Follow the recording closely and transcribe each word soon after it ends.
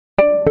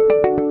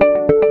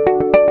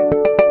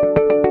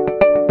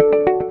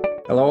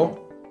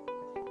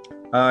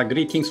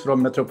Greetings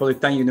from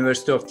Metropolitan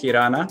University of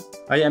Tirana.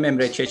 I am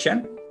Emre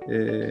Çeçen.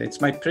 It's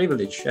my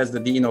privilege as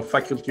the Dean of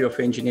Faculty of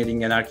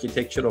Engineering and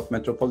Architecture of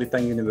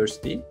Metropolitan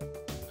University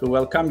to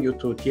welcome you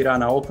to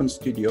Tirana Open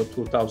Studio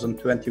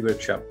 2020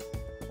 workshop,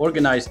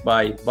 organized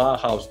by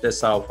Bauhaus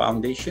Dessau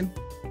Foundation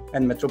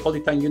and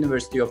Metropolitan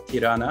University of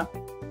Tirana,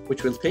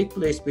 which will take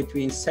place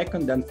between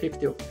 2nd and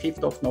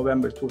 5th of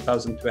November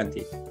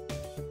 2020.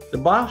 The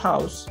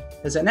Bauhaus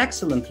has an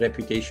excellent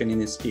reputation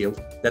in its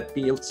field that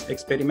builds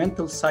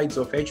experimental sides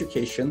of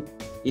education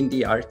in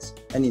the arts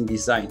and in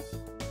design.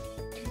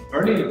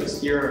 Earlier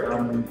this year,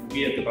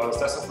 we at the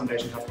Bauhaus Dessau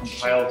Foundation have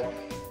compiled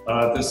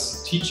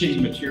this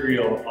teaching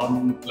material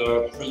on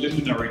the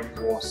preliminary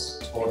course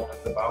taught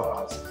at the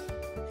Bauhaus.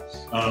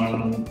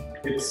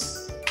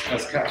 It's,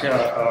 as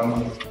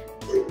Katja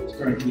is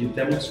currently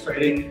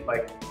demonstrating,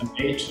 like an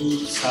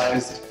A2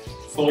 sized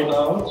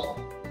fold-out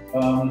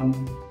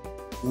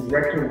with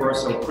recto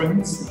verso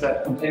prints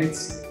that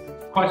contains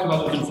quite a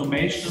lot of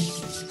information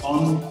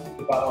on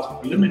the Bauhaus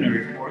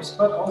preliminary course,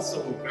 but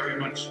also very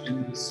much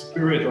in the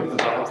spirit of the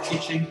Bauhaus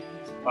teaching,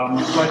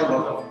 quite a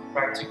lot of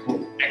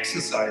practical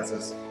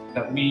exercises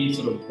that we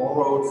sort of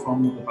borrowed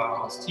from the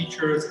Bauhaus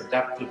teachers,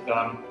 adapted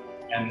them,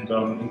 and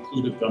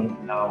included them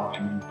now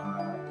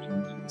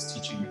in this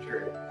teaching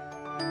material.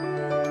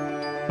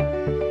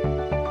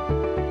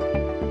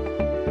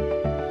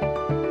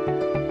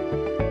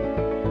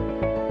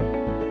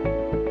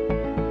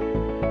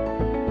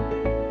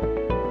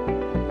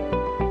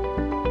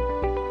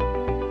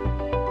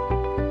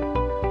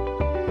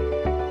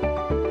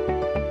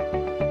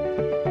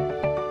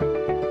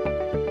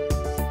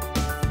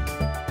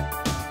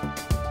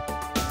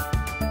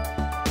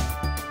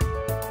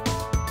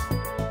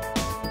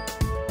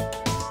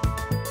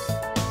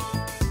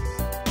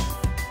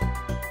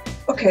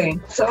 Okay,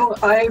 so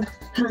I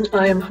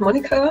am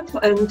Monika,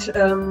 and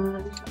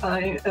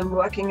I am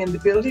working in the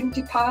building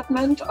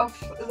department of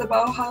the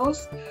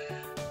Bauhaus,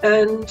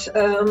 and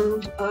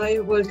I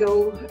will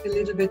go a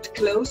little bit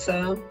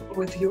closer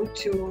with you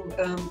to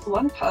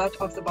one part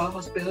of the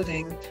Bauhaus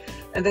building,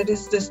 and that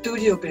is the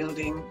studio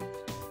building.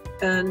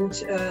 And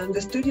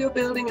the studio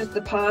building is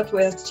the part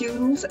where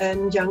students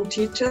and young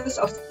teachers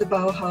of the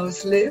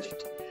Bauhaus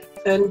lived,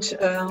 and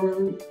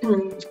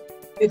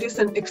it is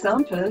an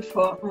example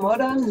for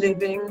modern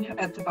living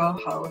at the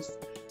Bauhaus.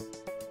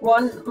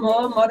 One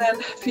more modern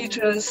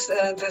features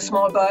the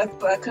small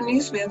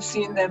balconies. We have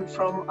seen them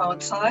from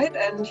outside,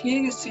 and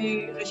here you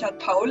see Richard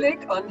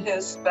Paulik on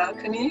his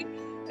balcony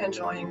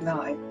enjoying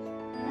life.